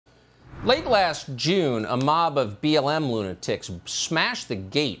Late last June, a mob of BLM lunatics smashed the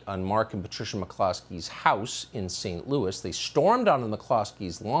gate on Mark and Patricia McCloskey's house in St. Louis. They stormed onto the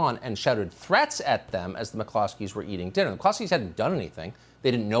McCloskey's lawn and shouted threats at them as the McCloskeys were eating dinner. The McCloskeys hadn't done anything. They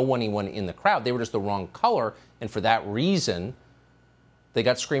didn't know anyone in the crowd. They were just the wrong color, and for that reason, they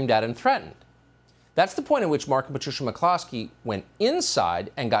got screamed at and threatened. That's the point at which Mark and Patricia McCloskey went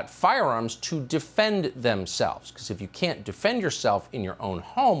inside and got firearms to defend themselves. Because if you can't defend yourself in your own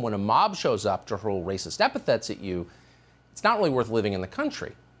home when a mob shows up to hurl racist epithets at you, it's not really worth living in the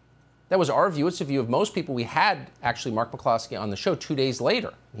country. That was our view. It's the view of most people. We had actually Mark McCloskey on the show 2 days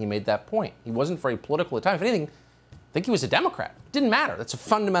later. He made that point. He wasn't very political at the time. If anything, I think he was a Democrat. It didn't matter. That's a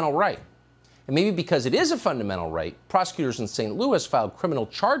fundamental right. And maybe because it is a fundamental right, prosecutors in St. Louis filed criminal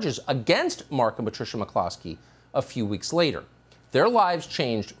charges against Mark and Patricia McCloskey a few weeks later. Their lives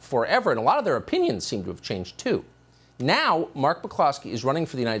changed forever, and a lot of their opinions seem to have changed too. Now, Mark McCloskey is running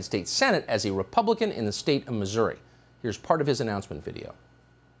for the United States Senate as a Republican in the state of Missouri. Here's part of his announcement video.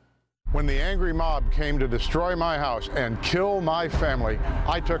 When the angry mob came to destroy my house and kill my family,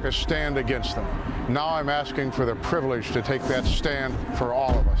 I took a stand against them. Now I'm asking for the privilege to take that stand for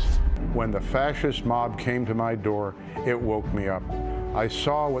all of us. When the fascist mob came to my door, it woke me up. I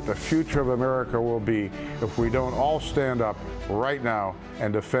saw what the future of America will be if we don't all stand up right now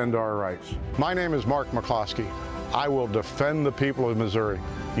and defend our rights. My name is Mark McCloskey. I will defend the people of Missouri.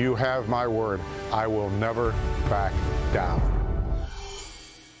 You have my word. I will never back down.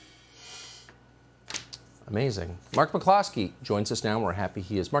 Amazing. Mark McCloskey joins us now. We're happy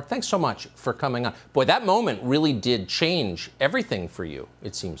he is. Mark, thanks so much for coming on. Boy, that moment really did change everything for you,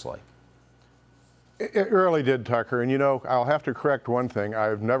 it seems like. It really did, Tucker. And you know, I'll have to correct one thing.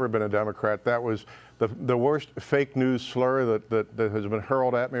 I've never been a Democrat. That was the worst fake news slur that has been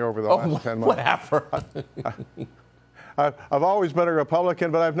hurled at me over the last 10 months. Whatever. I've always been a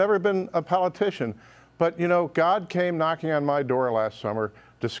Republican, but I've never been a politician. But, you know, God came knocking on my door last summer,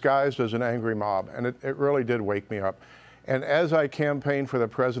 disguised as an angry mob, and it really did wake me up. And as I campaigned for the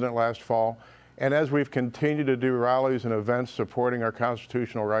president last fall, and as we've continued to do rallies and events supporting our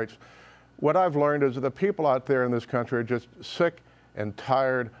constitutional rights, what I've learned is that the people out there in this country are just sick and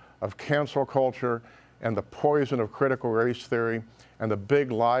tired of cancel culture and the poison of critical race theory and the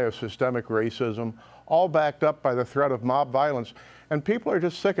big lie of systemic racism, all backed up by the threat of mob violence. And people are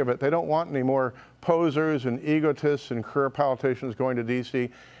just sick of it. They don't want any more posers and egotists and career politicians going to D.C.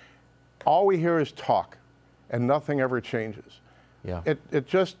 All we hear is talk, and nothing ever changes. Yeah. It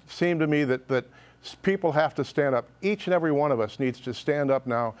just seemed to me that people have to stand up. Each and every one of us needs to stand up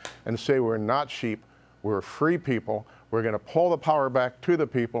now and say we're not sheep, we're free people, we're going to pull the power back to the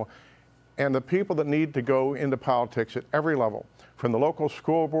people, and the people that need to go into politics at every level, from the local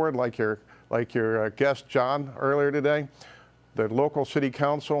school board like your guest John earlier today, the local city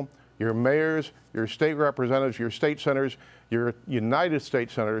council, your mayors, your state representatives, your state senators, your United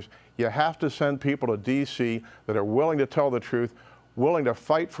States senators. You have to send people to D.C. that are willing to tell the truth, willing to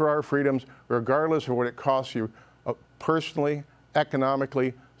fight for our freedoms, regardless of what it costs you personally,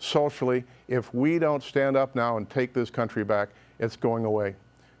 economically, socially. If we don't stand up now and take this country back, it's going away.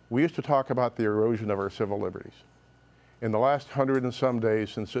 We used to talk about the erosion of our civil liberties. In the last 100 and some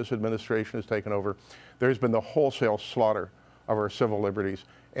days since this administration has taken over, there's been the wholesale slaughter of our civil liberties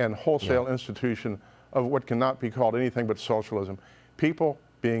and wholesale institution of what cannot be called anything but socialism. People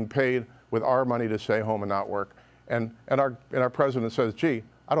being paid with our money to stay home and not work. And our president says, gee,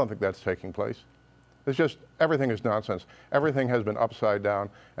 I don't think that's taking place. It's just, everything is nonsense. Everything has been upside down,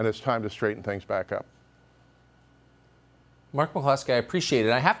 and it's time to straighten things back up. Mark McCloskey, I appreciate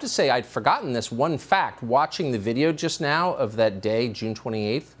it. I have to say, I'd forgotten this one fact. Watching the video just now of that day, June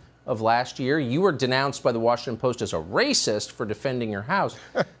 28th of last year, you were denounced by the Washington Post as a racist for defending your house.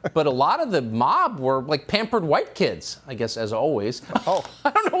 But a lot of the mob were like pampered white kids, I guess, as always. Oh,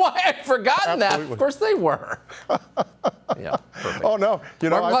 I don't know why I'd forgotten Absolutely. that. Of course they were. Yeah, perfect. Oh, no, you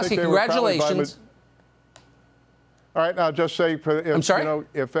know, Mark McCloskey, congratulations. All right, now just say, I'm sorry? You know,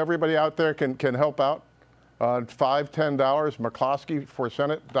 if everybody out there can help out, $5, $10,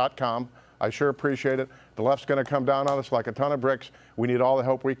 McCloskeyforsenate.com. I sure appreciate it. The left's going to come down on us like a ton of bricks. We need all the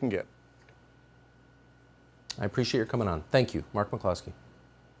help we can get. I appreciate your coming on. Thank you, Mark McCloskey.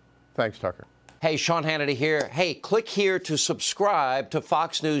 Thanks, Tucker. Hey, Sean Hannity here. Hey, click here to subscribe to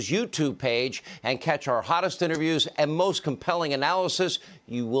Fox News YouTube page and catch our hottest interviews and most compelling analysis.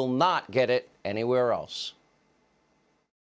 You will not get it anywhere else.